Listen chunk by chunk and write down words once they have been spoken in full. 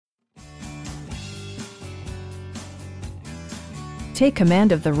Take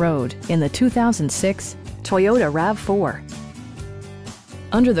command of the road in the 2006 Toyota RAV4.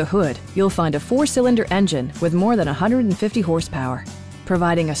 Under the hood, you'll find a 4-cylinder engine with more than 150 horsepower,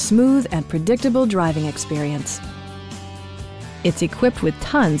 providing a smooth and predictable driving experience. It's equipped with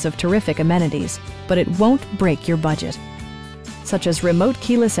tons of terrific amenities, but it won't break your budget, such as remote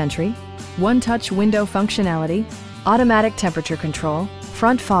keyless entry, one-touch window functionality, automatic temperature control,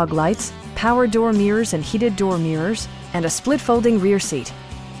 front fog lights, power door mirrors and heated door mirrors, and a split-folding rear seat.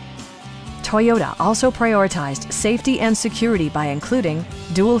 Toyota also prioritized safety and security by including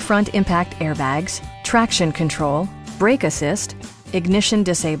dual front impact airbags, traction control, brake assist, ignition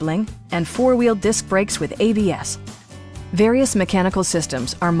disabling, and 4-wheel disc brakes with ABS. Various mechanical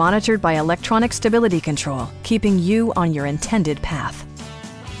systems are monitored by electronic stability control, keeping you on your intended path.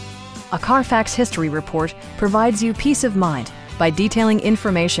 A Carfax history report provides you peace of mind by detailing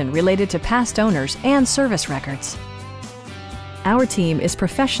information related to past owners and service records. Our team is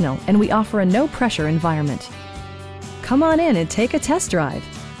professional and we offer a no-pressure environment. Come on in and take a test drive.